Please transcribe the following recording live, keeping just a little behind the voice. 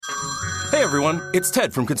Hey everyone, it's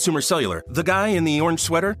Ted from Consumer Cellular, the guy in the orange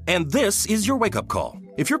sweater, and this is your wake-up call.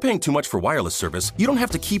 If you're paying too much for wireless service, you don't have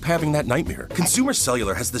to keep having that nightmare. Consumer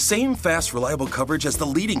Cellular has the same fast, reliable coverage as the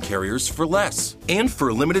leading carriers for less. And for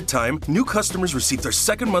a limited time, new customers receive their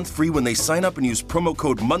second month free when they sign up and use promo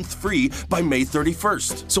code MONTHFREE by May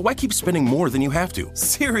 31st. So why keep spending more than you have to?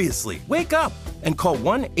 Seriously, wake up and call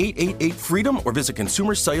 1-888-FREEDOM or visit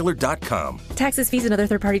consumercellular.com. Taxes, fees, and other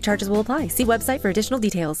third-party charges will apply. See website for additional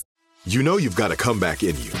details. You know you've got a comeback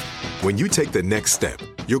in you. When you take the next step,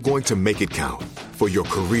 you're going to make it count. For your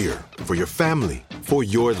career, for your family, for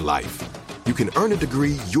your life. You can earn a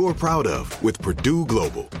degree you're proud of with Purdue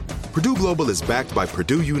Global. Purdue Global is backed by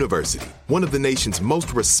Purdue University, one of the nation's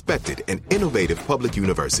most respected and innovative public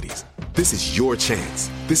universities. This is your chance.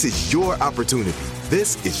 This is your opportunity.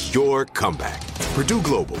 This is your comeback. Purdue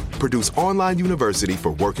Global, Purdue's online university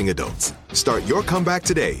for working adults. Start your comeback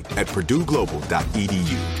today at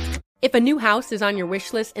purdueglobal.edu. If a new house is on your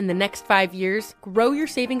wish list in the next 5 years, grow your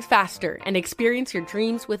savings faster and experience your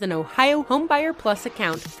dreams with an Ohio Homebuyer Plus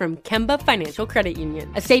account from Kemba Financial Credit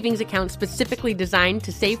Union. A savings account specifically designed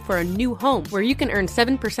to save for a new home where you can earn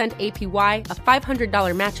 7% APY, a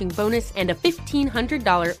 $500 matching bonus, and a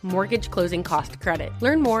 $1,500 mortgage closing cost credit.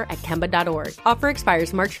 Learn more at Kemba.org. Offer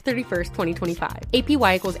expires March 31st, 2025.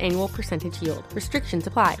 APY equals annual percentage yield. Restrictions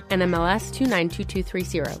apply. NMLS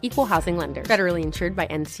 292230. Equal housing lender. Federally insured by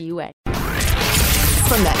NCUA.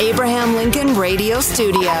 From the Abraham Lincoln Radio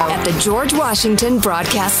Studio at the George Washington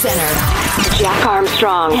Broadcast Center, Jack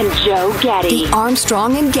Armstrong and Joe Getty. The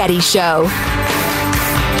Armstrong and Getty Show.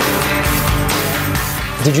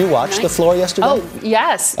 Did you watch the floor yesterday? Oh,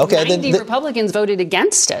 yes. Okay, 90 Republicans voted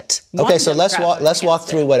against it. Okay, so let's walk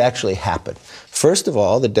through what actually happened. First of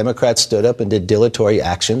all, the Democrats stood up and did dilatory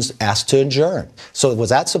actions, asked to adjourn. So was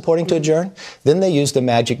that supporting to adjourn? Then they used the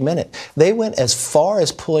magic minute. They went as far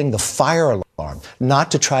as pulling the fire alarm,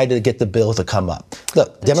 not to try to get the bill to come up.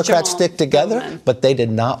 Look, Democrats stick together, but they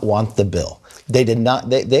did not want the bill. They did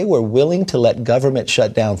not. They were willing to let government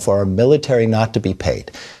shut down for our military not to be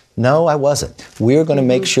paid. No, I wasn't. We're going to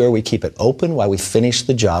make sure we keep it open while we finish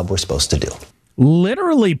the job we're supposed to do.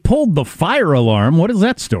 Literally pulled the fire alarm. What is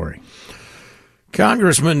that story?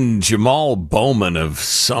 Congressman Jamal Bowman of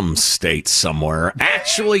some state somewhere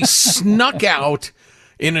actually snuck out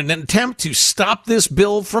in an attempt to stop this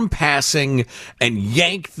bill from passing and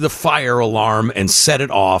yanked the fire alarm and set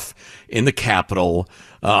it off in the Capitol,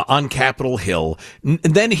 on Capitol Hill. And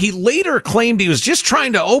then he later claimed he was just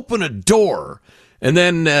trying to open a door. And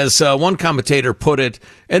then, as one commentator put it,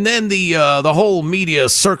 and then the whole media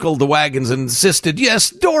circled the wagons and insisted,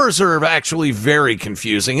 yes, doors are actually very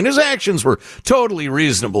confusing, and his actions were totally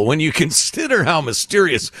reasonable when you consider how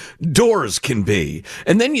mysterious doors can be.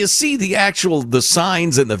 And then you see the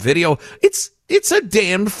signs in the video. It's a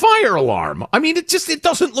damned fire alarm. I mean, it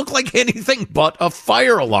doesn't look like anything but a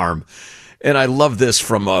fire alarm. And I love this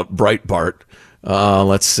from Breitbart.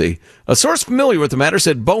 Let's see. A source familiar with the matter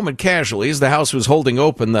said Bowman casually, as the House was holding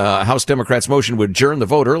open the House Democrats' motion to adjourn the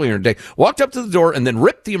vote earlier in the day, walked up to the door and then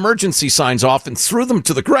ripped the emergency signs off and threw them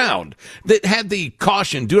to the ground that had the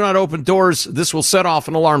caution, do not open doors, this will set off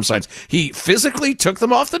an alarm signs. He physically took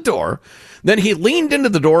them off the door, then he leaned into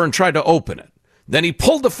the door and tried to open it. Then he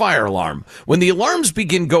pulled the fire alarm. When the alarms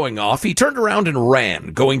began going off, he turned around and ran,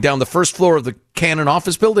 going down the first floor of the Cannon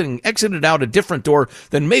office building, exited out a different door,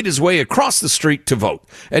 then made his way across the street to vote.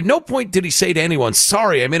 At no point did he say to anyone,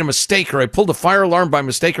 sorry, I made a mistake, or I pulled a fire alarm by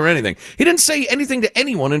mistake, or anything. He didn't say anything to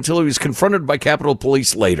anyone until he was confronted by Capitol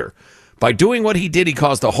Police later. By doing what he did, he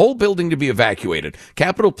caused the whole building to be evacuated.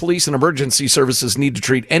 Capitol Police and emergency services need to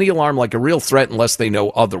treat any alarm like a real threat unless they know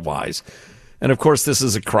otherwise. And, of course, this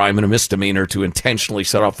is a crime and a misdemeanor to intentionally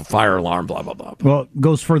set off a fire alarm, blah, blah, blah. Well, it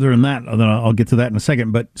goes further than that. Then I'll get to that in a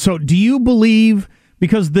second. But so do you believe,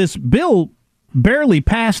 because this bill barely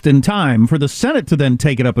passed in time for the Senate to then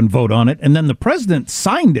take it up and vote on it, and then the president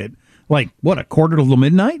signed it, like, what, a quarter to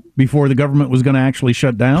midnight before the government was going to actually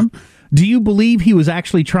shut down? Do you believe he was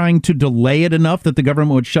actually trying to delay it enough that the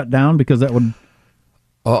government would shut down because that would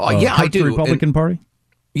hurt the Republican Party?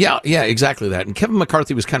 Yeah, exactly that. And Kevin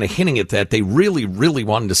McCarthy was kind of hinting at that. They really, really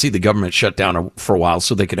wanted to see the government shut down for a while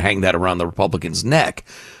so they could hang that around the Republicans' neck.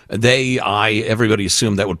 Everybody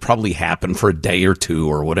assumed that would probably happen for a day or two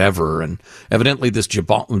or whatever. And evidently this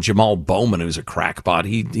Jamal Bowman, who's a crackpot,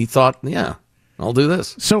 he thought, yeah, I'll do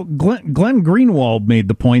this. So Glenn Greenwald made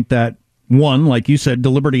the point that, one, like you said,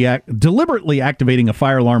 deliberately activating a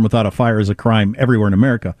fire alarm without a fire is a crime everywhere in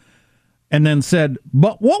America. And then said,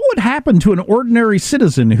 but what would happen to an ordinary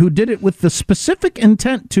citizen who did it with the specific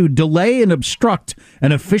intent to delay and obstruct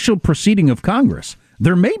an official proceeding of Congress?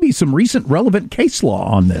 There may be some recent relevant case law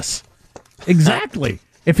on this. Exactly.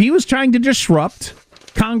 If he was trying to disrupt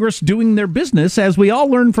Congress doing their business, as we all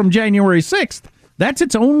learned from January 6th, that's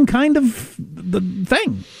its own kind of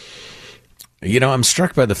thing. I'm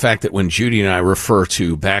struck by the fact that when Judy and I refer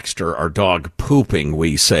to Baxter, our dog, pooping,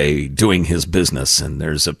 we say doing his business, and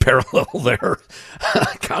there's a parallel there.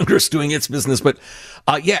 Congress doing its business. But,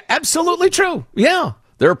 yeah, absolutely true. Yeah.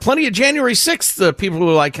 There are plenty of January 6th people who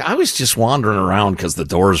are like, I was just wandering around because the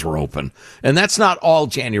doors were open. And that's not all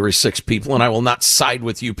January 6th people, and I will not side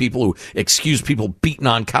with you people who excuse people beating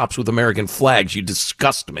on cops with American flags. You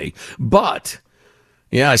disgust me. But,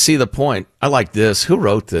 yeah, I see the point. I like this. Who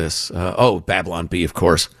wrote this? Babylon Bee, of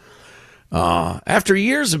course. After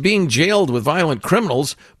years of being jailed with violent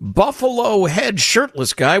criminals, Buffalo Head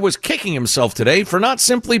shirtless guy was kicking himself today for not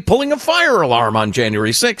simply pulling a fire alarm on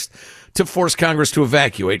January 6th. To force Congress to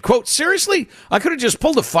evacuate. Quote, seriously? I could have just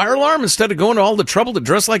pulled a fire alarm instead of going to all the trouble to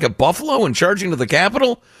dress like a buffalo and charging to the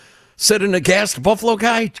Capitol? Said an aghast Buffalo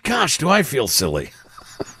guy. Gosh, do I feel silly.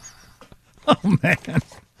 Oh, man.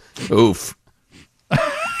 Oof.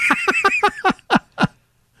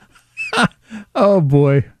 Oh,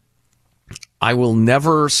 boy. I will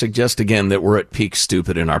never suggest again that we're at peak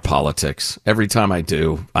stupid in our politics. Every time I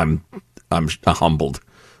do, I'm humbled.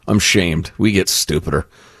 I'm shamed. We get stupider.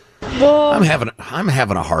 I'm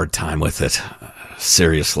having a hard time with it.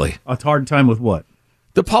 Seriously. A hard time with what?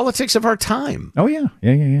 The politics of our time. Oh, yeah.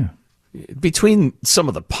 Yeah. Between some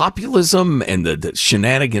of the populism and the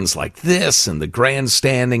shenanigans like this and the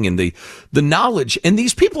grandstanding and the knowledge. And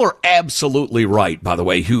these people are absolutely right, by the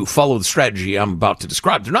way, who follow the strategy I'm about to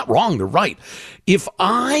describe. They're not wrong. They're right. If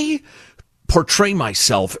I portray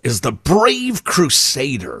myself as the brave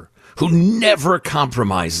crusader who never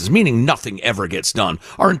compromises, meaning nothing ever gets done.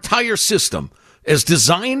 Our entire system, as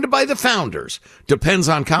designed by the founders, depends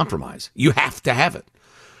on compromise. You have to have it.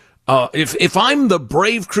 If I'm the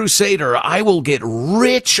brave crusader, I will get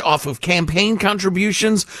rich off of campaign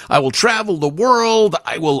contributions. I will travel the world.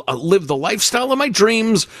 I will live the lifestyle of my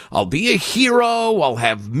dreams. I'll be a hero. I'll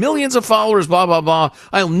have millions of followers, blah, blah, blah.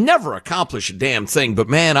 I'll never accomplish a damn thing, but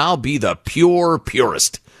man, I'll be the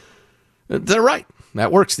purest. They're right.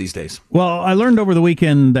 That works these days. Well, I learned over the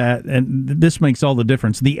weekend that, and this makes all the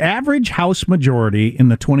difference, the average House majority in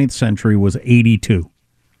the 20th century was 82.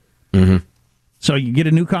 Mm-hmm. So you get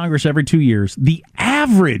a new Congress every 2 years. The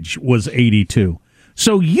average was 82.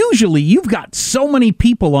 So usually you've got so many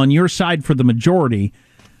people on your side for the majority,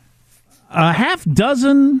 a half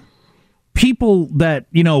dozen people that,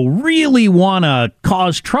 really want to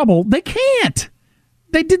cause trouble, they can't.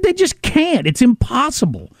 They just can't. It's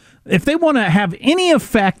impossible. If they want to have any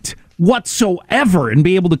effect whatsoever and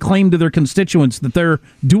be able to claim to their constituents that they're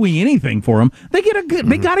doing anything for them, they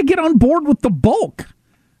got to get on board with the bulk,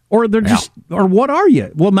 or they're or what are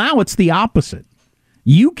you? Well, now it's the opposite.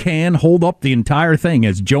 You can hold up the entire thing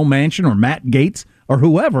as Joe Manchin or Matt Gaetz or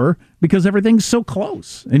whoever because everything's so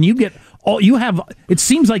close, and it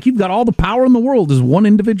seems like you've got all the power in the world as one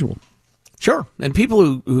individual. Sure. And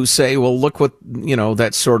people who say, well, look what,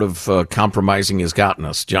 that sort of compromising has gotten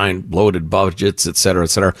us. Giant bloated budgets, et cetera, et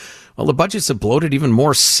cetera. Well, the budgets have bloated even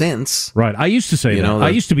more since. Right. I used to say that. I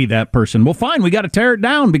used to be that person. Well, fine, we got to tear it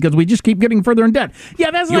down because we just keep getting further in debt. Yeah,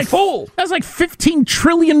 that's like $15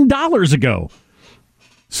 trillion ago.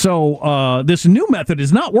 So this new method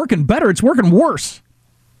is not working better. It's working worse.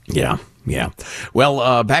 Yeah.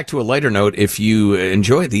 Well, back to a lighter note. If you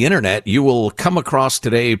enjoy the internet, you will come across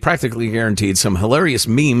today, practically guaranteed, some hilarious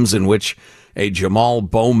memes in which a Jamal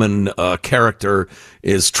Bowman character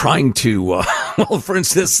is trying to, for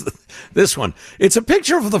instance, this one. It's a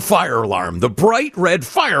picture of the fire alarm, the bright red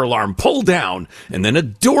fire alarm pulled down, and then a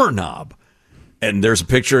doorknob. And there's a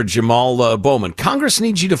picture of Jamal Bowman. Congress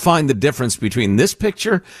needs you to find the difference between this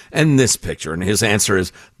picture and this picture. And his answer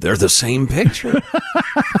is, they're the same picture.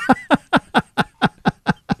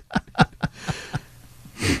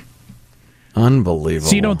 Unbelievable.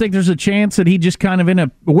 So you don't think there's a chance that he just kind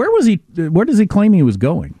of where does he claim he was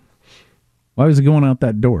going? Why was he going out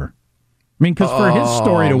that door? I mean, because for his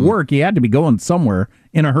story to work, he had to be going somewhere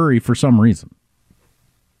in a hurry for some reason.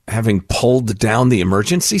 Having pulled down the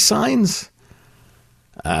emergency signs?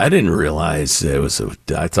 I didn't realize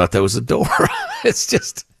I thought that was a door. It's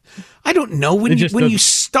just, I don't know. When you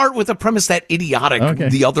start with a premise that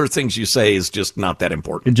idiotic, the other things you say is just not that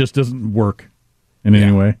important. It just doesn't work in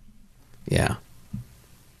any way. Yeah.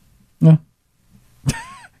 No.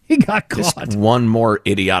 He got caught. Just one more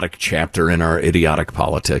idiotic chapter in our idiotic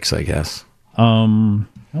politics, I guess.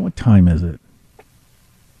 What time is it?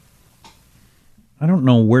 I don't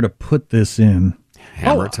know where to put this in.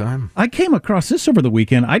 Hammer time. I came across this over the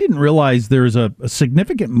weekend. I didn't realize there's a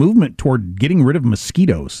significant movement toward getting rid of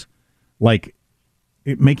mosquitoes. like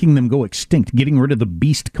making them go extinct, getting rid of the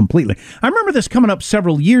beast completely. I remember this coming up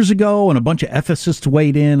several years ago, and a bunch of ethicists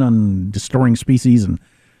weighed in on destroying species and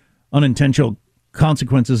unintentional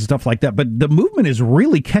consequences and stuff like that. But the movement is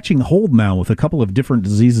really catching hold now with a couple of different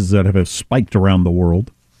diseases that have spiked around the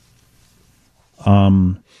world.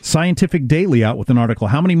 Scientific Daily out with an article,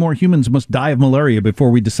 how many more humans must die of malaria before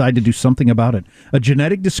we decide to do something about it? A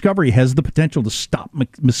genetic discovery has the potential to stop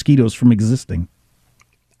mosquitoes from existing.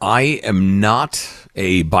 I am not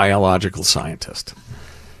a biological scientist,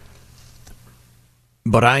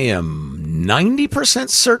 but I am 90%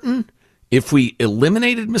 certain if we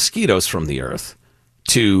eliminated mosquitoes from the earth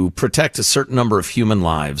to protect a certain number of human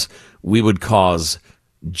lives, we would cause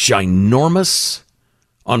ginormous,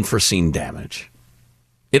 unforeseen damage.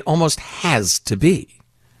 It almost has to be.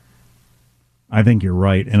 I think you're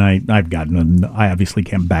right, and I obviously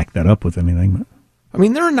can't back that up with anything. But I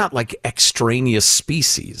mean, there are not like extraneous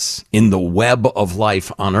species in the web of life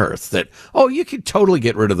on Earth that, you could totally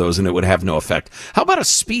get rid of those and it would have no effect. How about a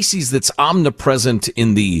species that's omnipresent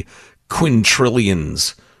in the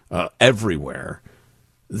quintillions everywhere?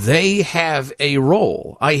 They have a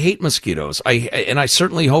role. I hate mosquitoes. And I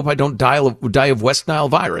certainly hope I don't die of West Nile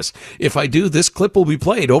virus. If I do, this clip will be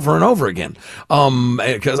played over and over again.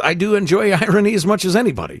 Because I do enjoy irony as much as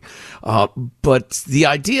anybody. But the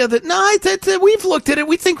idea that we've looked at it,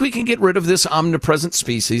 we think we can get rid of this omnipresent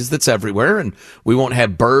species that's everywhere, and we won't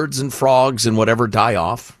have birds and frogs and whatever die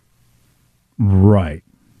off. Right.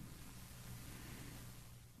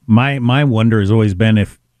 My wonder has always been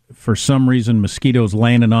if, for some reason, mosquitoes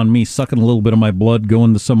landing on me, sucking a little bit of my blood,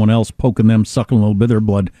 going to someone else, poking them, sucking a little bit of their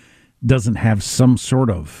blood, doesn't have some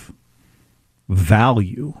sort of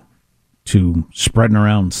value to spreading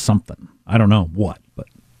around something. I don't know what, but.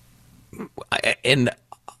 And,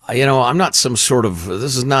 I'm not some sort of,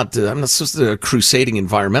 I'm not just a crusading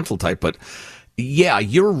environmental type, but yeah,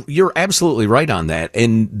 you're absolutely right on that.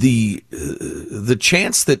 And the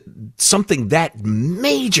chance that something that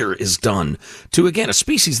major is done to, again, a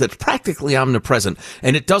species that's practically omnipresent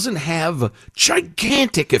and it doesn't have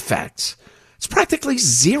gigantic effects, it's practically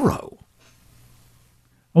zero.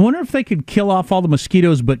 I wonder if they could kill off all the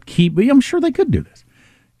mosquitoes, but I'm sure they could do this.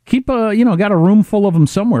 Got a room full of them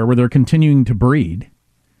somewhere where they're continuing to breed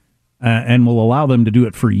and will allow them to do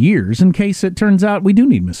it for years in case it turns out we do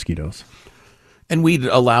need mosquitoes. And we'd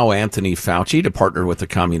allow Anthony Fauci to partner with the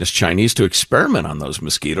communist Chinese to experiment on those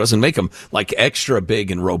mosquitoes and make them like extra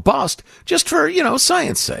big and robust just for,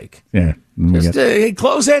 science sake. Yeah. Just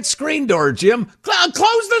close that screen door, Jim. Close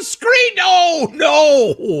the screen. Oh,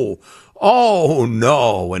 no. Oh,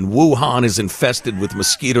 no. And Wuhan is infested with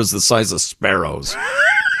mosquitoes the size of sparrows.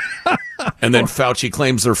 And then Fauci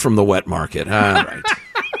claims they're from the wet market. All right.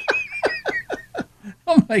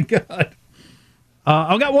 Oh, my God.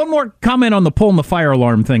 I've got one more comment on the pulling the fire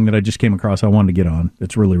alarm thing that I just came across I wanted to get on.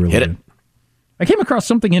 It's really, really good. I came across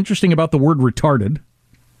something interesting about the word retarded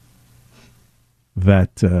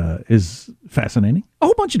that is fascinating. A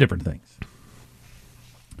whole bunch of different things.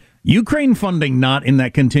 Ukraine funding not in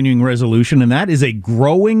that continuing resolution, and that is a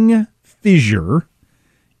growing fissure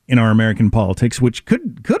in our American politics, which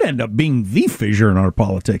could end up being the fissure in our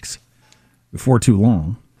politics before too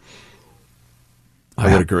long.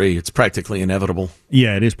 I would agree. It's practically inevitable.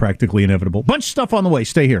 Yeah, it is practically inevitable. Bunch of stuff on the way.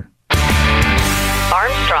 Stay here.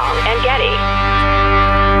 Armstrong and Getty.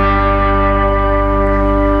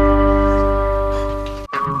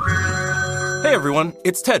 Hey everyone,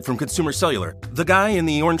 it's Ted from Consumer Cellular, the guy in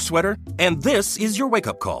the orange sweater, and this is your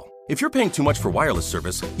wake-up call. If you're paying too much for wireless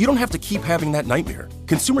service, you don't have to keep having that nightmare.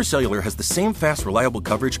 Consumer Cellular has the same fast, reliable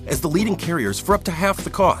coverage as the leading carriers for up to half the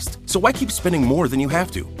cost. So why keep spending more than you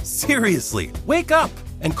have to? Seriously, wake up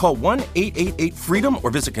and call 1-888-FREEDOM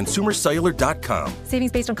or visit consumercellular.com.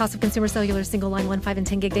 Savings based on cost of Consumer Cellular single line 1, 5, and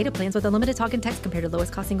 10 gig data plans with unlimited talk and text compared to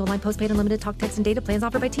lowest cost single line postpaid unlimited talk, text, and data plans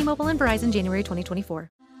offered by T-Mobile and Verizon January 2024.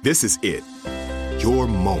 This is it. Your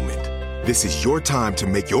moment. This is your time to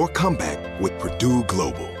make your comeback with Purdue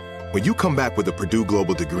Global. When you come back with a Purdue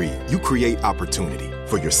Global degree, you create opportunity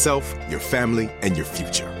for yourself, your family, and your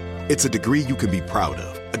future. It's a degree you can be proud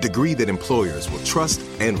of, a degree that employers will trust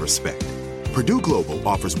and respect. Purdue Global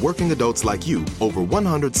offers working adults like you over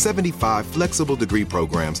 175 flexible degree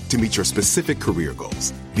programs to meet your specific career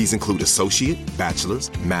goals. These include associate, bachelor's,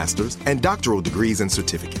 master's, and doctoral degrees and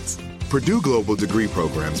certificates. Purdue Global degree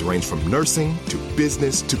programs range from nursing to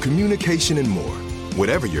business to communication and more.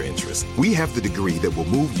 Whatever your interest, we have the degree that will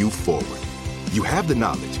move you forward. You have the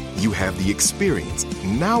knowledge, you have the experience.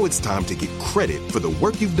 Now it's time to get credit for the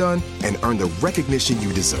work you've done and earn the recognition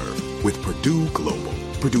you deserve with Purdue Global,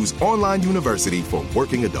 Purdue's online university for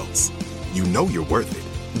working adults. You know you're worth it.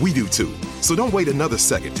 We do too. So don't wait another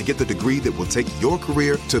second to get the degree that will take your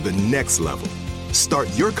career to the next level. Start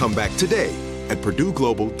your comeback today at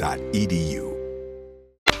purdueglobal.edu.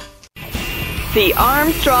 The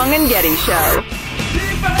Armstrong and Getty Show.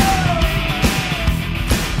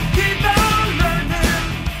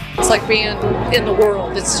 It's like being in the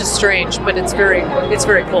world. It's just strange, but it's very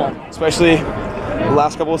cool. Especially the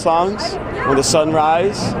last couple of songs, when the sun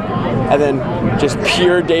rise, and then just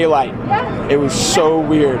pure daylight. It was so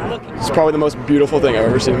weird. It's probably the most beautiful thing I've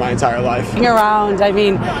ever seen in my entire life. Around, I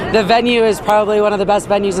mean, the venue is probably one of the best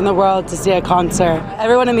venues in the world to see a concert.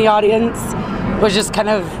 Everyone in the audience was just kind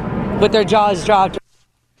of with their jaws dropped.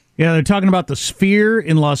 Yeah, they're talking about the Sphere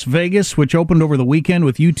in Las Vegas, which opened over the weekend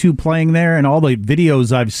with U2 playing there, and all the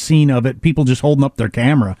videos I've seen of it, people just holding up their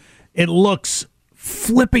camera. It looks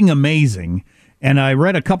flipping amazing. And I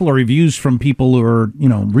read a couple of reviews from people who are,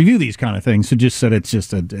 review these kind of things, who just said it's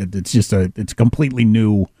a completely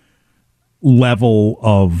new level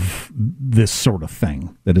of this sort of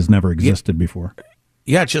thing that has never existed before.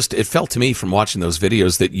 Yeah, it felt to me from watching those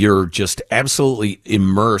videos that you're just absolutely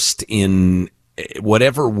immersed in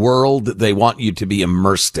whatever world they want you to be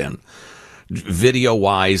immersed in,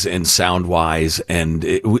 video-wise and sound-wise, and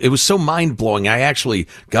it was so mind-blowing. I actually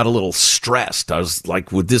got a little stressed. I was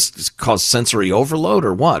like, would this cause sensory overload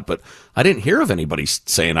or what? But I didn't hear of anybody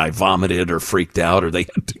saying I vomited or freaked out or they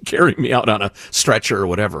had to carry me out on a stretcher or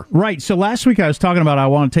whatever. Right. So last week I was talking about I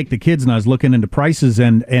want to take the kids, and I was looking into prices,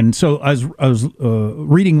 and so I was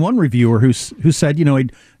reading one reviewer who said,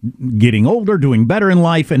 getting older, doing better in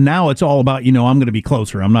life, and now it's all about, I'm going to be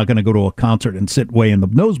closer. I'm not going to go to a concert and sit way in the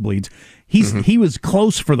nosebleeds. He was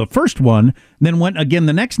close for the first one, then went again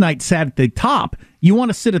the next night, sat at the top. You want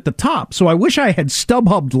to sit at the top. So I wish I had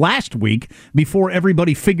StubHubbed last week before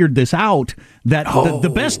everybody figured this out, that the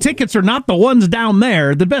best tickets are not the ones down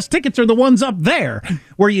there. The best tickets are the ones up there,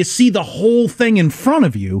 where you see the whole thing in front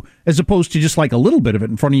of you, as opposed to just like a little bit of it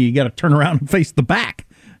in front of you. You got to turn around and face the back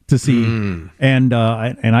to see. And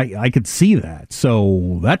I could see that.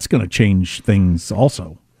 So that's going to change things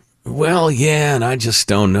also. Well, yeah, and I just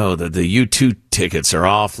don't know that the U2 tickets are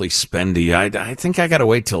awfully spendy. I think I got to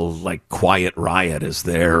wait till like Quiet Riot is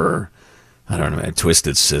there, or I don't know,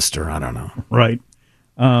 Twisted Sister. I don't know. Right.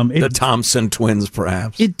 The Thompson Twins,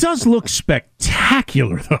 perhaps. It does look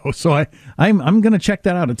spectacular, though. So I'm going to check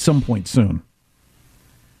that out at some point soon.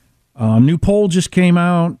 New poll just came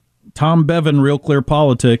out. Tom Bevan, Real Clear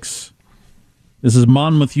Politics. This is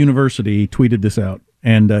Monmouth University. He tweeted this out,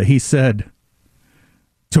 and he said,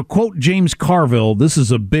 to quote James Carville, this is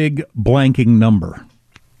a big blanking number.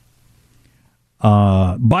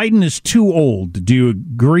 Biden is too old. Do you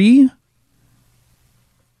agree?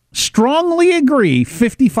 Strongly agree.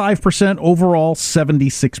 55% overall,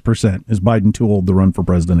 76%. Is Biden too old to run for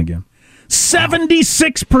president again?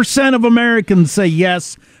 76% of Americans say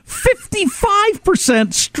yes.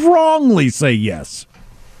 55% strongly say yes.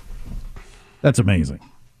 That's amazing.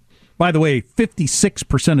 By the way,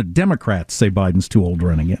 56% of Democrats say Biden's too old to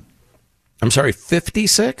run again. I'm sorry,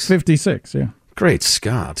 56? 56, yeah. Great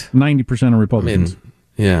Scott. 90% of Republicans.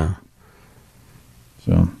 Yeah.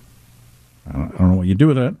 So, I don't know what you do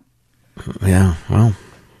with that. Yeah, well,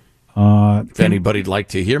 if anybody'd like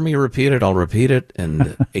to hear me repeat it, I'll repeat it.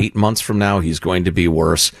 And 8 months from now, he's going to be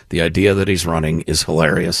worse. The idea that he's running is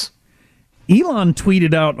hilarious. Elon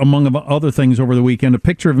tweeted out, among other things over the weekend, a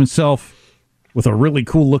picture of himself with a really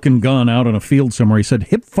cool-looking gun out in a field somewhere. He said,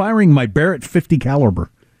 hip-firing my Barrett 50 caliber.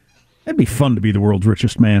 That'd be fun to be the world's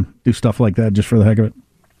richest man. Do stuff like that just for the heck of it.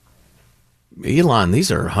 Elon, these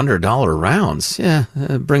are $100 rounds. Yeah,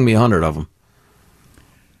 bring me 100 of them.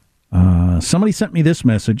 Somebody sent me this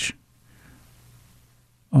message.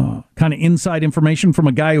 Kind of inside information from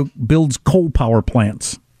a guy who builds coal power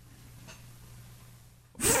plants.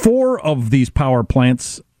 4 of these power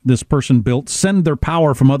plants this person built send their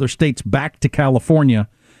power from other states back to California,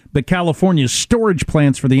 but California's storage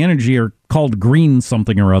plants for the energy are called green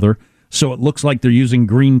something or other, so it looks like they're using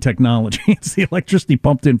green technology. It's the electricity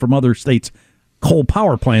pumped in from other states' coal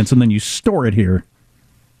power plants, and then you store it here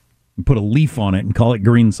and put a leaf on it and call it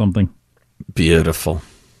green something. Beautiful.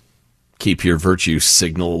 Keep your virtue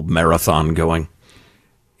signal marathon going.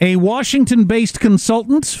 A Washington-based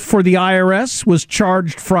consultant for the IRS was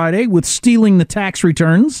charged Friday with stealing the tax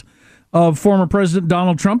returns of former President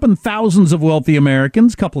Donald Trump and thousands of wealthy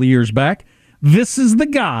Americans a couple of years back. This is the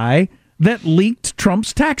guy that leaked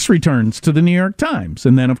Trump's tax returns to the New York Times.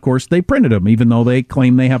 And then, of course, they printed them, even though they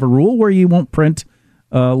claim they have a rule where you won't print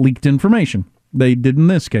leaked information. They did in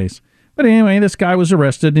this case. But anyway, this guy was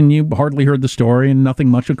arrested, and you hardly heard the story, and nothing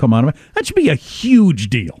much would come out of it. That should be a huge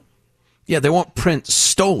deal. Yeah, they won't print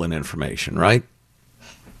stolen information, right?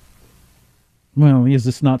 Well, is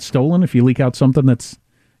this not stolen if you leak out something that's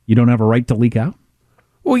you don't have a right to leak out?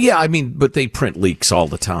 Well, yeah, I mean, but they print leaks all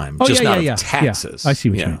the time, just not of taxes. Yeah. I see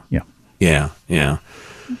what you mean. Yeah.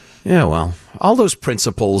 Yeah, well, all those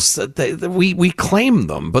principles, we claim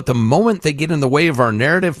them, but the moment they get in the way of our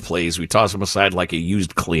narrative plays, we toss them aside like a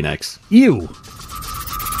used Kleenex. You.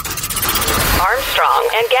 Armstrong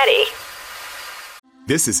and Getty.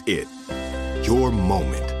 This is it. Your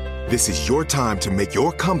moment. This is your time to make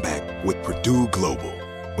your comeback with Purdue Global.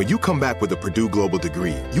 When you come back with a Purdue Global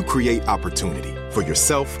degree, you create opportunity for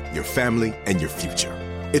yourself, your family, and your future.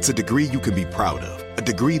 It's a degree you can be proud of, a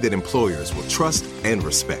degree that employers will trust and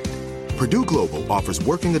respect. Purdue Global offers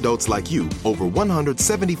working adults like you over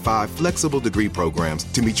 175 flexible degree programs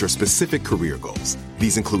to meet your specific career goals.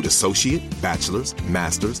 These include associate, bachelor's,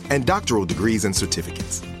 master's, and doctoral degrees and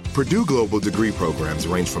certificates. Purdue Global degree programs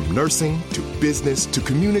range from nursing to business to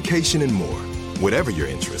communication and more. Whatever your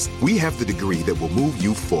interest, we have the degree that will move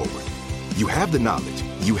you forward. You have the knowledge,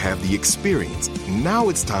 you have the experience. Now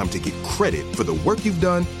it's time to get credit for the work you've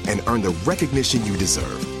done and earn the recognition you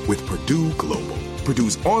deserve with Purdue Global,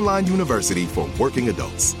 Purdue's online university for working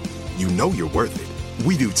adults. You know you're worth it.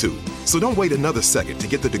 We do too. So don't wait another second to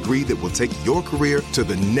get the degree that will take your career to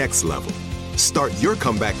the next level. Start your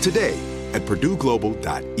comeback today at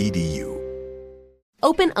purdueglobal.edu.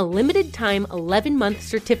 Open a limited-time 11-month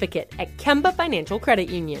certificate at Kemba Financial Credit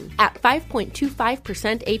Union. At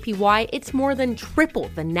 5.25% APY, it's more than triple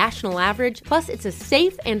the national average, plus it's a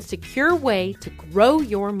safe and secure way to grow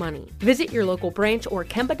your money. Visit your local branch or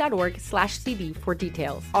kemba.org/cb for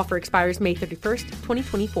details. Offer expires May 31st,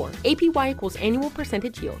 2024. APY equals annual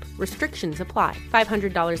percentage yield. Restrictions apply.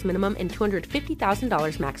 $500 minimum and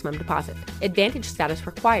 $250,000 maximum deposit. Advantage status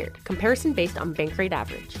required. Comparison based on bank rate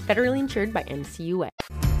average. Federally insured by NCUA.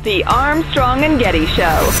 The Armstrong and Getty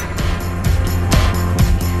Show.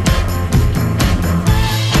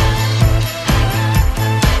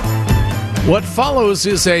 What follows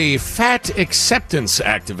is a fat acceptance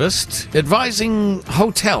activist advising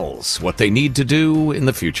hotels what they need to do in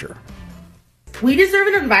the future. We deserve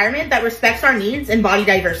an environment that respects our needs and body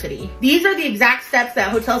diversity. These are the exact steps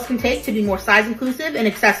that hotels can take to be more size inclusive and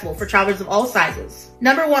accessible for travelers of all sizes.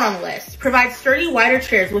 Number 1 on the list, provide sturdy, wider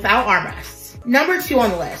chairs without armrests. Number 2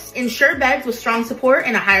 on the list, ensure beds with strong support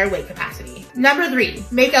and a higher weight capacity. Number 3,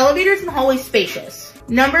 make elevators and hallways spacious.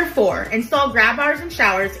 Number 4, install grab bars in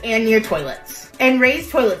showers and near toilets. And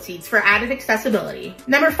raise toilet seats for added accessibility.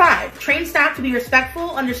 Number 5, train staff to be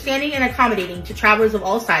respectful, understanding, and accommodating to travelers of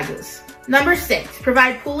all sizes. Number 6,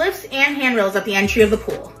 provide pool lifts and handrails at the entry of the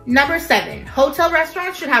pool. Number 7, hotel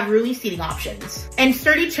restaurants should have roomy seating options and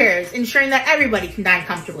sturdy chairs, ensuring that everybody can dine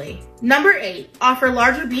comfortably. Number 8, offer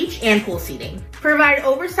larger beach and pool seating. Provide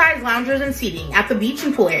oversized loungers and seating at the beach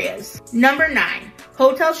and pool areas. Number 9,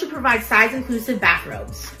 hotels should provide size-inclusive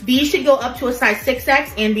bathrobes. These should go up to a size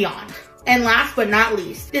 6X and beyond. And last but not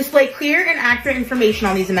least, display clear and accurate information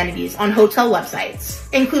on these amenities on hotel websites.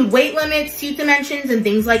 Include weight limits, seat dimensions, and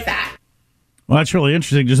things like that. Well, that's really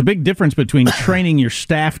interesting. There's a big difference between training your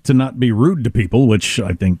staff to not be rude to people, which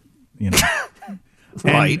I think,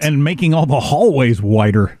 right, and making all the hallways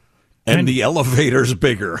wider. And the elevators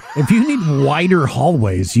bigger. If you need wider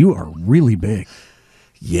hallways, you are really big.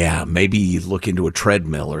 Yeah, maybe look into a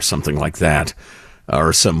treadmill or something like that.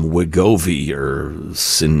 Or some Wegovy or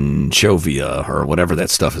Synchovia or whatever that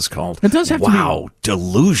stuff is called. It does have to be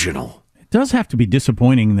delusional. It does have to be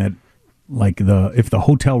disappointing that if the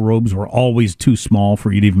hotel robes were always too small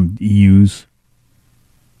for you to even use.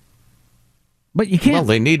 But you can't. Well,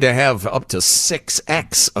 they need to have up to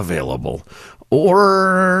 6X available.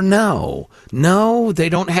 Or no, they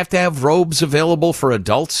don't have to have robes available for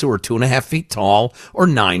adults who are 2.5 feet tall or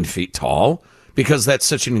 9 feet tall, because that's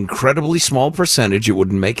such an incredibly small percentage, it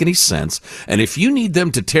wouldn't make any sense. And if you need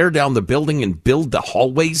them to tear down the building and build the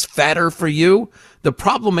hallways fatter for you, the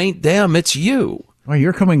problem ain't them, it's you. Well,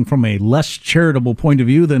 you're coming from a less charitable point of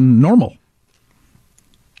view than normal.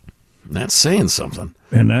 That's saying something.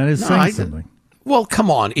 And that is saying something. Well, come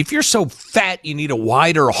on. If you're so fat you need a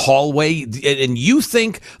wider hallway and you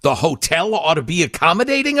think the hotel ought to be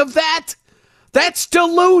accommodating of that, that's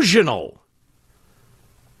delusional.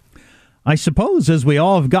 I suppose as we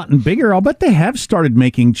all have gotten bigger, I'll bet they have started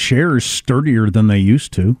making chairs sturdier than they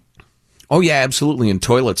used to. Oh, yeah, absolutely. And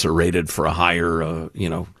toilets are rated for a higher,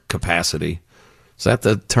 capacity. Is that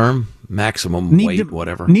the term? Maximum weight,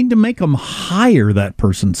 whatever. Need to make them higher, that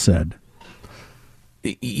person said.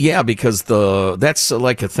 Yeah, because that's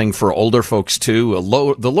like a thing for older folks, too. The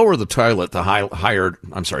lower the toilet, the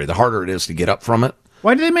harder it is to get up from it.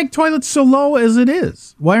 Why do they make toilets so low as it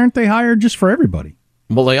is? Why aren't they higher just for everybody?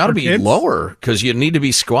 Well, they ought to be lower because you need to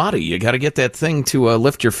be squatty. You got to get that thing to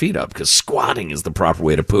lift your feet up because squatting is the proper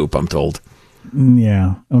way to poop, I'm told.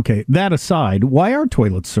 Yeah. Okay. That aside, why are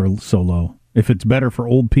toilets so low? If it's better for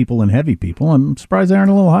old people and heavy people, I'm surprised they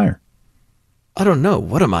aren't a little higher. I don't know.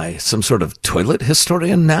 What am I, some sort of toilet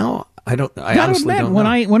historian now? I honestly don't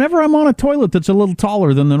know. Whenever I'm on a toilet that's a little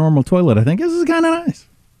taller than the normal toilet, I think this is kind of nice.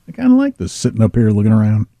 I kind of like this, sitting up here looking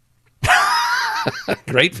around.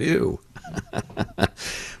 Great view.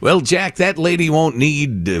 Well, Jack, that lady won't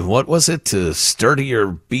need, sturdier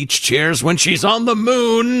beach chairs when she's on the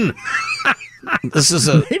moon. Maybe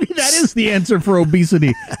that is the answer for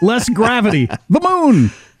obesity. Less gravity. The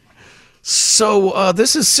moon. So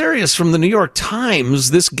this is serious from the New York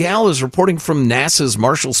Times. This gal is reporting from NASA's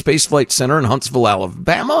Marshall Space Flight Center in Huntsville,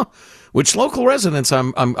 Alabama, which local residents,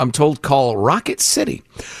 I'm told, call Rocket City.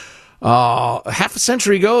 Half a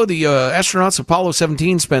century ago, the astronauts of Apollo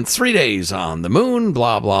 17 spent 3 days on the moon,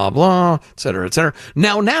 blah, blah, blah, et cetera, et cetera.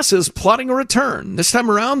 Now NASA's plotting a return. This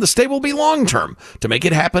time around, the stay will be long-term. To make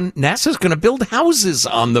it happen, NASA's going to build houses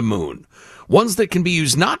on the moon. Ones that can be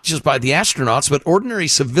used not just by the astronauts, but ordinary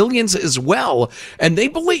civilians as well. And they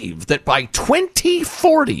believe that by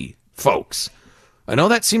 2040, folks, I know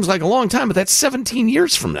that seems like a long time, but that's 17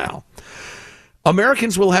 years from now,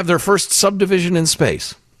 Americans will have their first subdivision in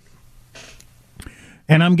space.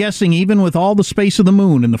 And I'm guessing even with all the space of the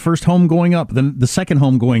moon and the first home going up, then the second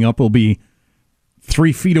home going up will be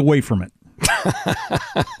 3 feet away from it.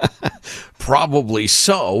 Probably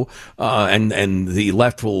so. And the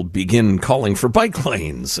left will begin calling for bike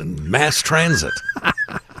lanes and mass transit.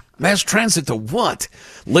 Mass transit to what?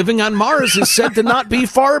 Living on Mars is said to not be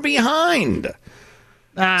far behind.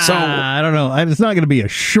 So I don't know. It's not going to be a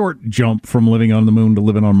short jump from living on the moon to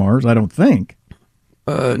living on Mars, I don't think.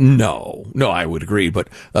 No, I would agree. But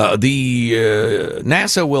the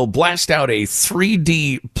NASA will blast out a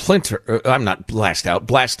 3D printer. Blast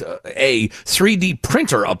a 3D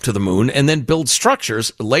printer up to the moon and then build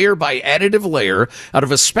structures layer by additive layer out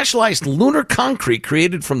of a specialized lunar concrete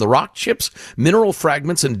created from the rock chips, mineral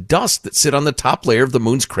fragments, and dust that sit on the top layer of the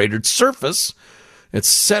moon's cratered surface,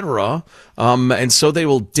 etc. And so they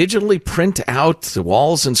will digitally print out the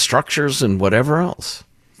walls and structures and whatever else,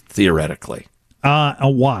 theoretically.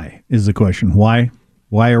 Why is the question? Why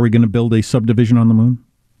are we going to build a subdivision on the moon?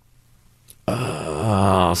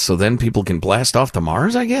 So then people can blast off to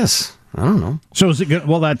Mars, I guess. I don't know. So is it good?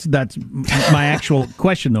 Well, that's my actual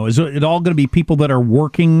question, though. Is it all going to be people that are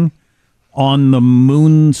working on the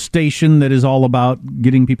moon station that is all about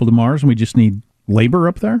getting people to Mars, and we just need labor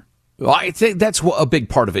up there? Well, I think that's a big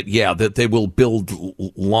part of it, yeah, that they will build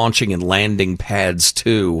launching and landing pads,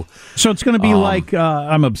 too. So it's going to be like,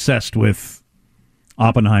 I'm obsessed with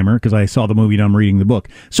Oppenheimer, because I saw the movie and I'm reading the book.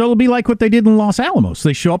 So it'll be like what they did in Los Alamos.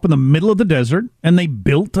 They show up in the middle of the desert, and they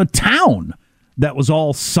built a town that was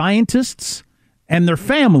all scientists and their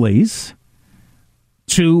families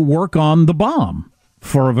to work on the bomb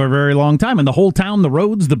for a very, very long time. And the whole town, the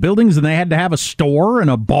roads, the buildings, and they had to have a store and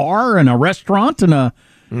a bar and a restaurant and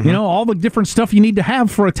all the different stuff you need to have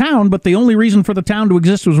for a town. But the only reason for the town to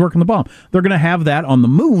exist was working the bomb. They're going to have that on the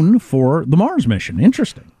moon for the Mars mission.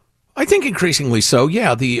 Interesting. I think increasingly so,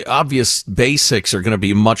 yeah. The obvious basics are going to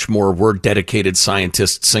be much more we're dedicated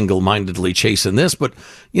scientists single-mindedly chasing this. But,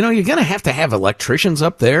 you're going to have electricians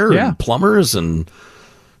up there and plumbers and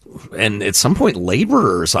at some point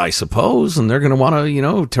laborers, I suppose. And they're going to want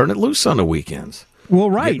to, turn it loose on the weekends. Well,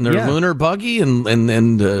 right. Get in their lunar buggy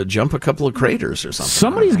and jump a couple of craters or something.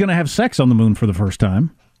 Somebody's going to have sex on the moon for the first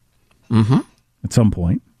time. Mm-hmm. At some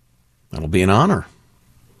point. That'll be an honor.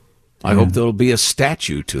 I hope there'll be a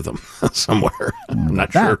statue to them somewhere. I'm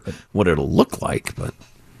not sure what it'll look like, but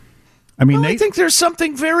I think there's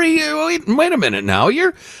something very. Wait a minute now.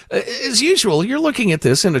 You're, as usual, you're looking at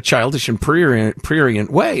this in a childish and prurient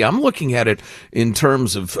way. I'm looking at it in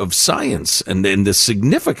terms of science and the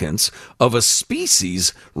significance of a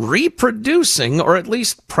species reproducing, or at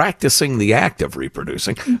least practicing the act of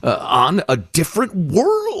reproducing, on a different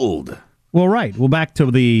world. Well, right. Well, back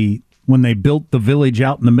to when they built the village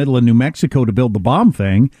out in the middle of New Mexico to build the bomb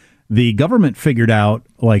thing, the government figured out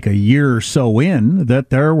like a year or so in that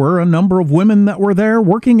there were a number of women that were there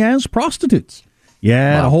working as prostitutes. You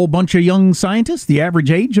had a whole bunch of young scientists. The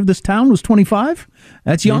average age of this town was 25.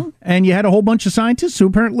 That's young. Mm. And you had a whole bunch of scientists who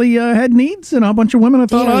apparently had needs, and a bunch of women. I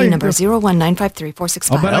thought, number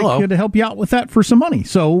 019534655. I'll bet I could help you out with that for some money.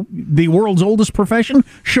 So the world's oldest profession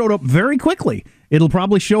showed up very quickly. It'll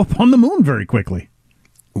probably show up on the moon very quickly.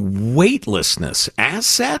 Weightlessness,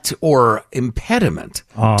 asset or impediment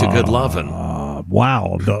to good loving?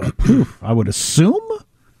 Wow. I would assume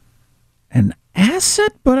an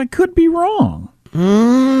asset, but I could be wrong.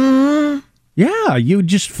 Yeah, you would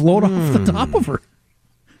just float off the top of her.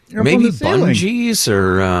 Maybe bungees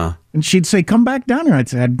or... And she'd say, come back down here. I'd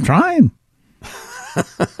say, I'm trying.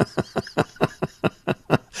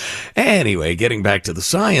 Anyway, getting back to the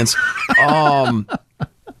science.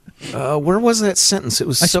 Where was that sentence? It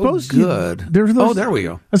was so good. There we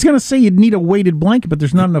go. I was going to say you'd need a weighted blanket, but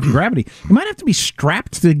there's not enough gravity. You might have to be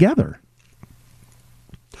strapped together.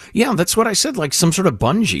 Yeah, that's what I said, like some sort of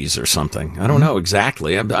bungees or something. I don't know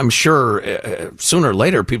exactly. I'm sure sooner or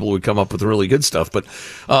later people would come up with really good stuff. But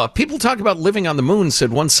people talk about living on the moon,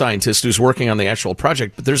 said one scientist who's working on the actual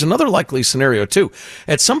project. But there's another likely scenario, too.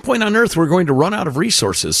 At some point on Earth, we're going to run out of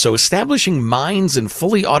resources. So establishing mines and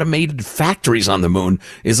fully automated factories on the moon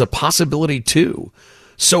is a possibility, too.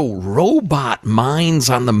 So robot mines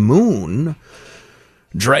on the moon...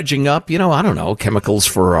 dredging up, I don't know, chemicals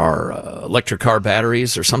for our electric car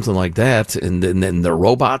batteries or something like that. And then the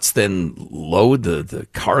robots then load the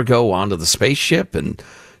cargo onto the spaceship and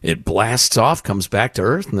it blasts off, comes back to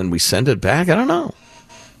Earth, and then we send it back. I don't know.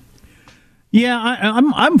 Yeah,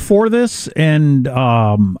 I'm for this, and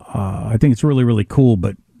I think it's really, really cool.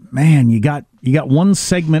 But, man, you got one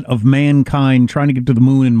segment of mankind trying to get to the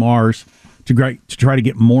moon and Mars to try to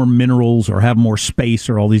get more minerals or have more space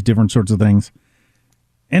or all these different sorts of things.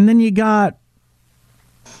 And then you got,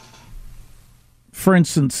 for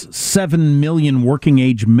instance, 7 million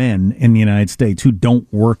working-age men in the United States who don't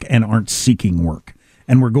work and aren't seeking work.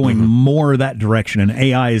 And we're going more that direction, and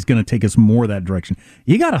AI is going to take us more that direction.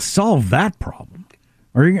 You got to solve that problem.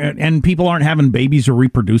 And people aren't having babies or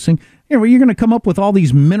reproducing. You're going to come up with all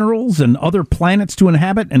these minerals and other planets to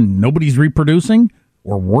inhabit, and nobody's reproducing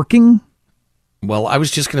or working? Well, I was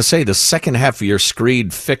just going to say the second half of your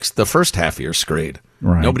screed fixed the first half of your screed.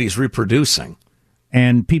 Right. Nobody's reproducing.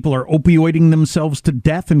 And people are opioiding themselves to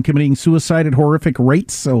death and committing suicide at horrific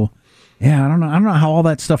rates. So, yeah, I don't know how all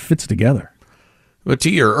that stuff fits together. But to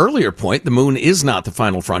your earlier point, the moon is not the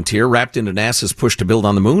final frontier. Wrapped into NASA's push to build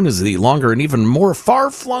on the moon is the longer and even more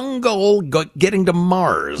far-flung goal, getting to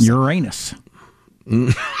Mars. Uranus.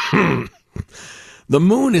 The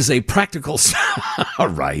moon is a practical...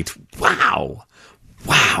 Right. Wow.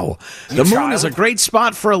 The moon is a great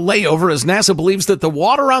spot for a layover as NASA believes that the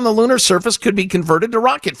water on the lunar surface could be converted to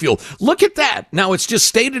rocket fuel. Look at that. Now, it's just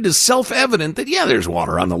stated as self-evident that, yeah, there's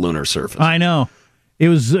water on the lunar surface. I know. It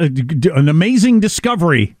was an amazing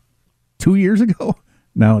discovery 2 years ago.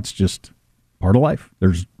 Now it's just part of life.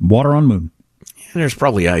 There's water on moon. There's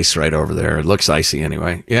probably ice right over there. It looks icy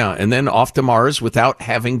anyway. Yeah, and then off to Mars without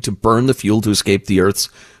having to burn the fuel to escape the Earth's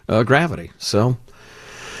gravity. So...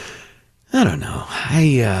 I don't know.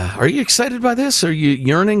 Are you excited by this? Are you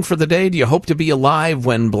yearning for the day? Do you hope to be alive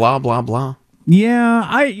when blah, blah, blah? Yeah,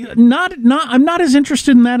 I'm not as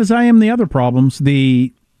interested in that as I am the other problems.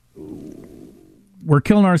 We're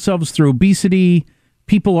killing ourselves through obesity.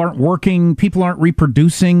 People aren't working. People aren't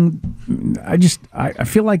reproducing. I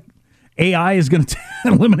feel like AI is going to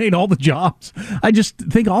eliminate all the jobs. I just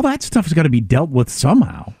think all that stuff has got to be dealt with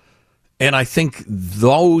somehow. And I think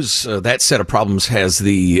that set of problems has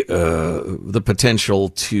the potential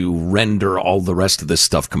to render all the rest of this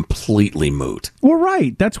stuff completely moot. Well,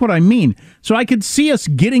 right. That's what I mean. So I could see us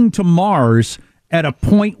getting to Mars at a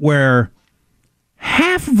point where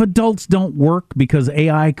half of adults don't work because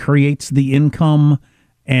AI creates the income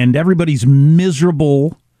and everybody's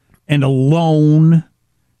miserable and alone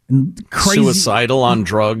and crazy. Suicidal, on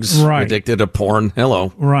drugs, right. Addicted to porn.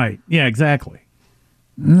 Hello. Right. Yeah, exactly.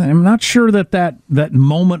 I'm not sure that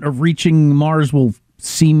moment of reaching Mars will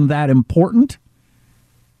seem that important.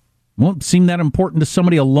 Won't seem that important to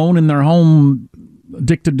somebody alone in their home,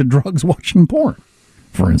 addicted to drugs, watching porn,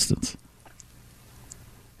 for instance.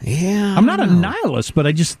 Yeah, I'm not a nihilist, but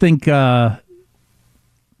I just think, I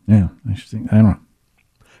don't know.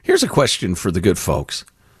 Here's a question for the good folks.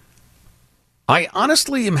 I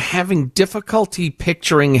honestly am having difficulty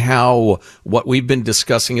picturing how what we've been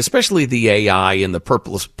discussing, especially the AI and the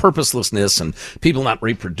purposelessness and people not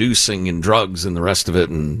reproducing and drugs and the rest of it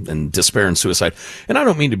and despair and suicide. And I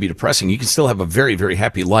don't mean to be depressing. You can still have a very, very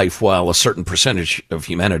happy life while a certain percentage of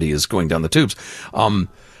humanity is going down the tubes.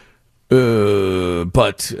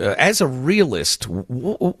 But as a realist,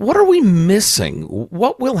 what are we missing?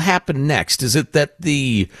 What will happen next? Is it that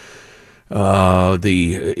you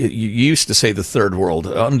used to say the third world,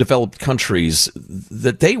 undeveloped countries,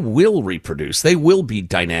 that they will reproduce, they will be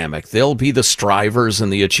dynamic, they'll be the strivers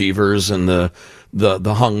and the achievers and the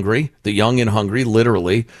hungry, the young and hungry,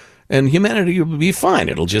 literally, and humanity will be fine.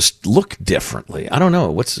 It'll just look differently. I don't know.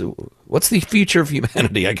 What's the future of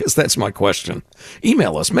humanity? I guess that's my question.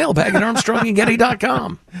 Email us,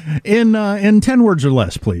 mailbag@armstrongandgetty.com. In 10 words or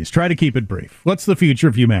less, please. Try to keep it brief. What's the future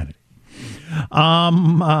of humanity?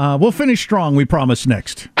 We'll finish strong, we promise,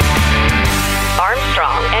 next.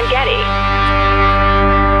 Armstrong and Getty.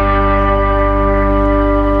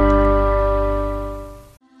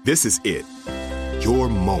 This is it. Your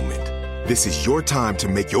moment. This is your time to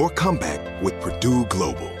make your comeback with Purdue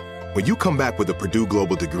Global. When you come back with a Purdue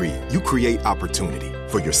Global degree, you create opportunity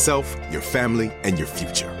for yourself, your family, and your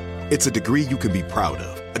future. It's a degree you can be proud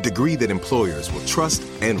of, a degree that employers will trust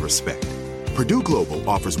and respect. Purdue Global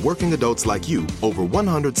offers working adults like you over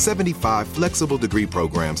 175 flexible degree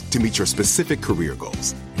programs to meet your specific career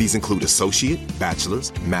goals. These include associate,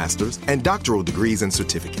 bachelor's, master's, and doctoral degrees and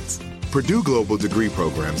certificates. Purdue Global degree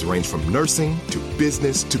programs range from nursing to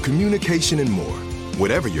business to communication and more.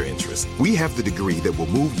 Whatever your interest, we have the degree that will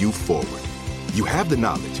move you forward. You have the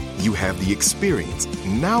knowledge, you have the experience.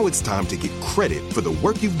 Now it's time to get credit for the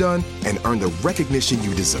work you've done and earn the recognition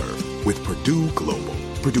you deserve with Purdue Global,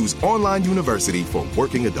 Purdue's online university for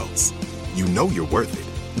working adults. You know you're worth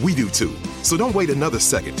it. We do too. So don't wait another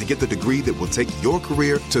second to get the degree that will take your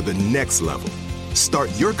career to the next level. Start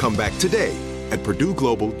your comeback today at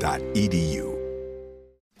purdueglobal.edu.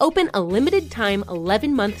 Open a limited-time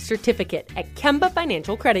 11-month certificate at Kemba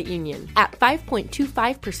Financial Credit Union. At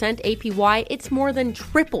 5.25% APY, it's more than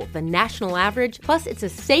triple the national average, plus it's a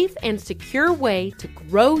safe and secure way to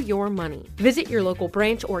grow your money. Visit your local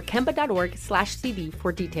branch or kemba.org/cb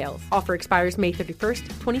for details. Offer expires May 31st,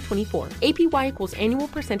 2024. APY equals annual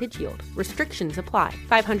percentage yield. Restrictions apply.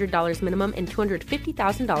 $500 minimum and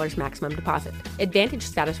 $250,000 maximum deposit. Advantage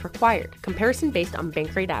status required. Comparison based on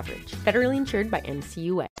bank rate average. Federally insured by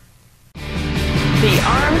NCUA. The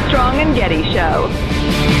Armstrong and Getty Show.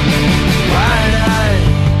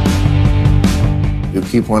 You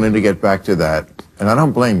keep wanting to get back to that, and I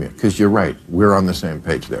don't blame you, because you're right. We're on the same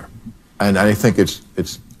page there. And I think it's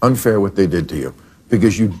unfair what they did to you,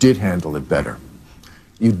 because you did handle it better.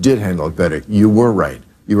 You did handle it better. You were right.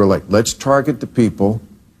 You were like, let's target the people,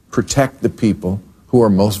 protect the people who are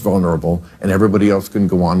most vulnerable, and everybody else can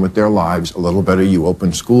go on with their lives a little better. You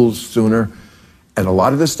open schools sooner. And a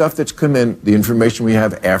lot of the stuff that's come in, the information we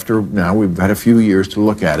have after now, we've had a few years to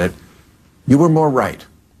look at it, you were more right.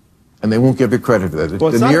 And they won't give you credit for that.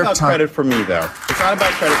 Well, it's not about credit for me, though. It's not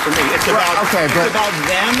about credit for me. It's about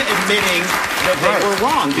them admitting that they were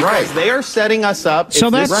wrong, because they are setting us up. So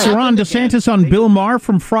that's Ron DeSantis on Bill Maher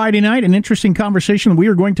from Friday night. An interesting conversation we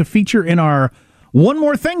are going to feature in our One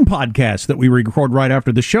More Thing podcast that we record right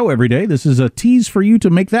after the show every day. This is a tease for you to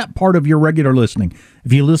make that part of your regular listening.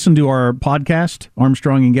 If you listen to our podcast,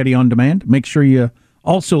 Armstrong and Getty On Demand, make sure you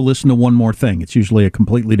also listen to One More Thing. It's usually a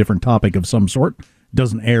completely different topic of some sort.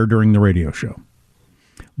 Doesn't air during the radio show.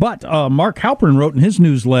 But Mark Halpern wrote in his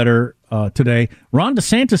newsletter today, Ron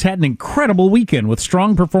DeSantis had an incredible weekend with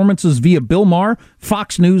strong performances via Bill Maher,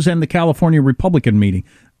 Fox News, and the California Republican meeting.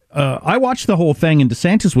 I watched the whole thing, and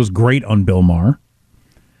DeSantis was great on Bill Maher.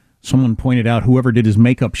 Someone pointed out whoever did his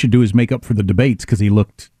makeup should do his makeup for the debates because he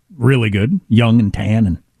looked really good, young and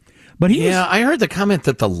tan. I heard the comment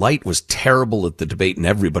that the light was terrible at the debate and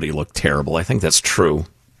everybody looked terrible. I think that's true.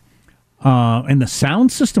 And the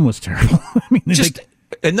sound system was terrible. I mean,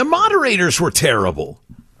 and the moderators were terrible.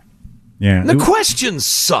 Yeah, and the questions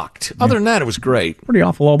sucked. Other than that, it was great. Pretty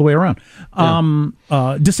awful all the way around.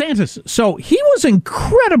 DeSantis, so he was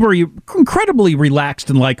incredibly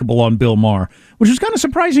relaxed and likable on Bill Maher, which was kind of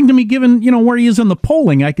surprising to me given, where he is in the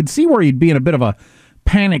polling. I could see where he'd be in a bit of a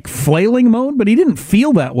panic flailing mode, but he didn't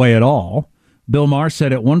feel that way at all. Bill Maher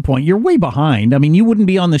said at one point, "You're way behind. I mean, you wouldn't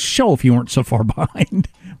be on the show if you weren't so far behind,"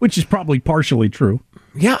 which is probably partially true.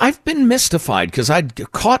 Yeah, I've been mystified because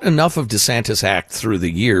I'd caught enough of DeSantis' act through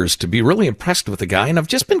the years to be really impressed with the guy, and I've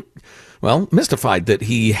just been, mystified that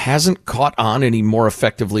he hasn't caught on any more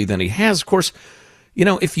effectively than he has. Of course,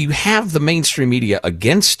 if you have the mainstream media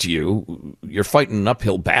against you, you're fighting an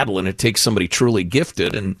uphill battle, and it takes somebody truly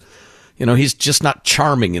gifted, and, he's just not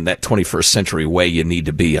charming in that 21st century way you need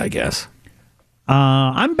to be, I guess.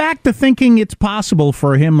 I'm back to thinking it's possible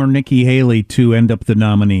for him or Nikki Haley to end up the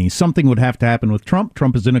nominee. Something would have to happen with Trump.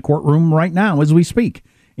 Trump is in a courtroom right now as we speak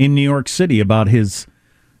in New York City about his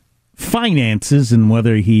finances and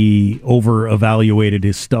whether he over-evaluated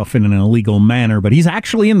his stuff in an illegal manner. But he's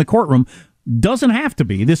actually in the courtroom. Doesn't have to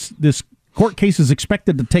be. This court case is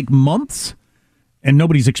expected to take months, and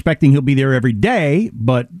nobody's expecting he'll be there every day.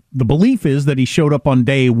 But the belief is that he showed up on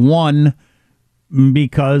day one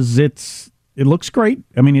because it's It looks great.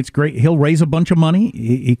 I mean, it's great. He'll raise a bunch of money.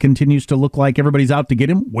 He continues to look like everybody's out to get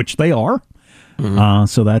him, which they are. Mm-hmm.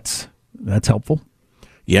 So that's helpful.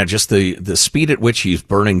 Yeah, just the speed at which he's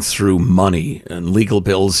burning through money and legal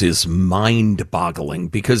bills is mind-boggling,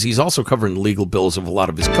 because he's also covering legal bills of a lot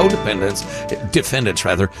of his defendants,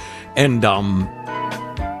 and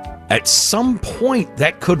at some point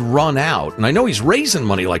that could run out. And I know he's raising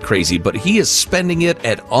money like crazy, but he is spending it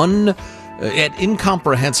at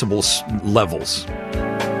incomprehensible levels.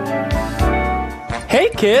 Hey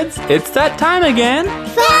kids, it's that time again.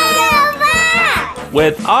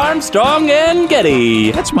 With Armstrong and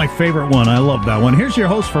Getty. That's my favorite one. I love that one. Here's your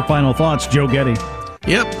host for Final Thoughts, Joe Getty.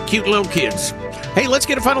 Yep, cute little kids. Hey, let's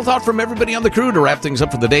get a final thought from everybody on the crew to wrap things up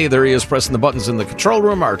for the day. There he is, pressing the buttons in the control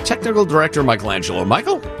room, our technical director, Michelangelo.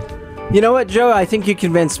 Michael? You know what, Joe? I think you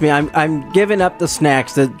convinced me. I'm giving up the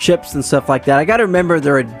snacks, the chips and stuff like that. I got to remember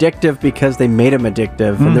they're addictive because they made them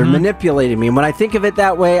addictive, and they're manipulating me. And when I think of it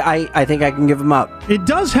that way, I think I can give them up. It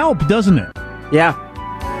does help, doesn't it? Yeah.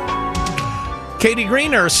 Katie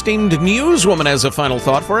Green, our esteemed newswoman, has a final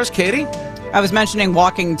thought for us. Katie? I was mentioning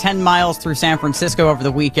walking 10 miles through San Francisco over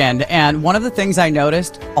the weekend, and one of the things I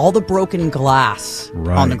noticed, all the broken glass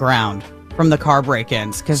on the ground from the car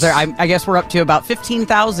break-ins, because I guess we're up to about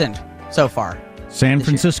 15,000 so far. San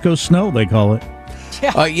Francisco snow, they call it.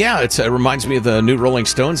 Yeah, it reminds me of the new Rolling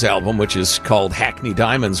Stones album, which is called Hackney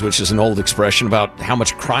Diamonds, which is an old expression about how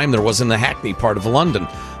much crime there was in the Hackney part of London.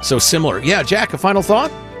 So similar. Yeah, Jack, a final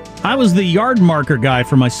thought? I was the yard marker guy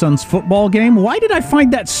for my son's football game. Why did I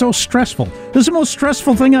find that so stressful? This is the most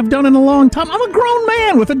stressful thing I've done in a long time. I'm a grown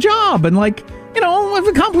man with a job, and I've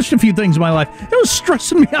accomplished a few things in my life. It was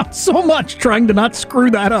stressing me out so much trying to not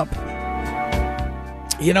screw that up.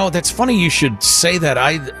 That's funny you should say that.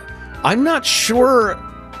 I'm not sure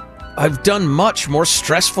I've done much more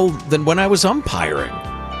stressful than when I was umpiring.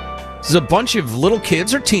 There's a bunch of little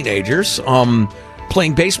kids or teenagers,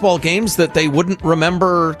 playing baseball games that they wouldn't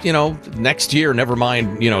remember, next year, never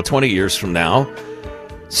mind, 20 years from now.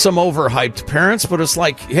 Some overhyped parents, but it's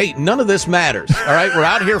like, hey, none of this matters, all right? We're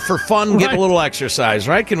out here for fun, getting a little exercise,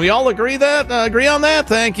 right? Can we all agree on that?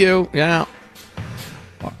 Thank you. Yeah.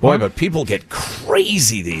 Boy, but people get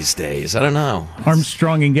crazy these days. I don't know.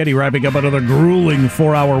 Armstrong and Getty wrapping up another grueling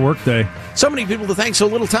 4-hour workday. So many people to thank, so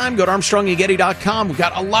little time. Go to ArmstrongandGetty.com. We've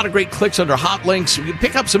got a lot of great clicks under hot links. You can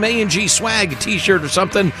pick up some A&G swag, a T-shirt or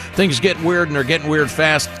something. Things get weird, and they're getting weird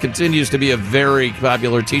fast. Continues to be a very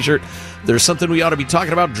popular T-shirt. There's something we ought to be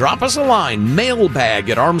talking about. Drop us a line.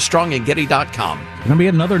 Mailbag at ArmstrongandGetty.com. It's going to be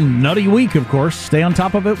another nutty week, of course. Stay on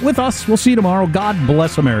top of it with us. We'll see you tomorrow. God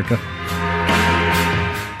bless America.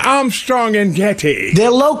 Armstrong and Getty. They're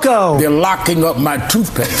loco. They're locking up my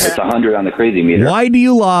toothpaste. It's 100 on the crazy meter. Why do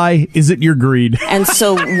you lie? Is it your greed? And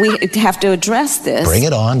so we have to address this. Bring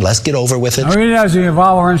it on. Let's get over with it. I mean, it doesn't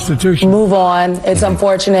involve our institution. Move on. It's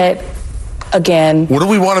unfortunate. Again. What do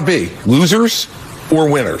we want to be? Losers or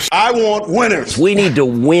winners? I want winners. We need to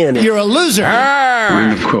win. You're a loser.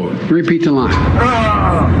 Line of quote. Repeat the line.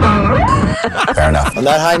 Fair enough. On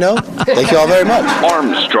that high note, thank you all very much.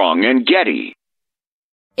 Armstrong and Getty.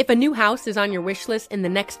 If a new house is on your wish list in the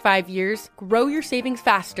next 5 years, grow your savings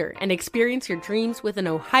faster and experience your dreams with an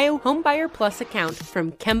Ohio Homebuyer Plus account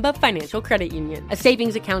from Kemba Financial Credit Union. A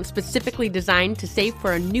savings account specifically designed to save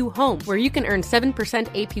for a new home, where you can earn 7%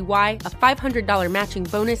 APY, a $500 matching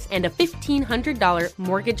bonus, and a $1,500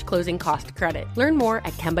 mortgage closing cost credit. Learn more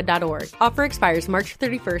at Kemba.org. Offer expires March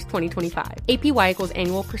 31st, 2025. APY equals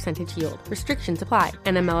annual percentage yield. Restrictions apply.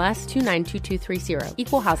 NMLS 292230.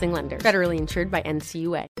 Equal housing lender. Federally insured by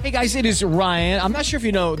NCUA. Hey guys, it is Ryan. I'm not sure if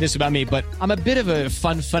you know this about me, but I'm a bit of a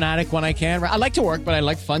fun fanatic when I can. I like to work, but I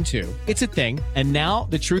like fun too. It's a thing. And now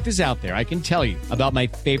the truth is out there. I can tell you about my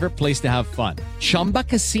favorite place to have fun. Chumba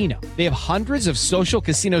Casino. They have hundreds of social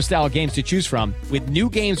casino style games to choose from, with new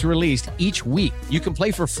games released each week. You can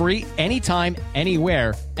play for free anytime,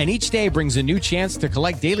 anywhere. And each day brings a new chance to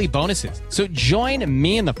collect daily bonuses. So join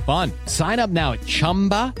me in the fun. Sign up now at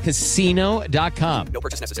ChumbaCasino.com. No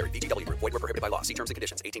purchase necessary. VGW. Void where prohibited by law. See terms and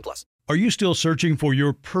conditions. 18+. Are you still searching for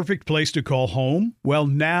your perfect place to call home? Well,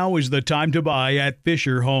 now is the time to buy at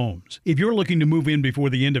Fisher Homes. If you're looking to move in before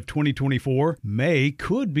the end of 2024, May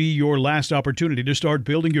could be your last opportunity to start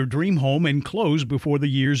building your dream home and close before the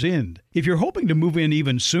year's end. If you're hoping to move in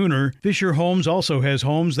even sooner, Fisher Homes also has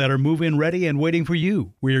homes that are move-in ready and waiting for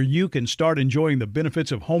you, where you can start enjoying the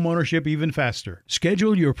benefits of homeownership even faster.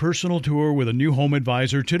 Schedule your personal tour with a new home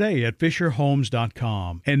advisor today at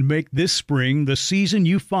FisherHomes.com and make this spring the season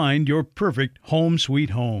you find your perfect home sweet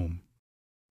home.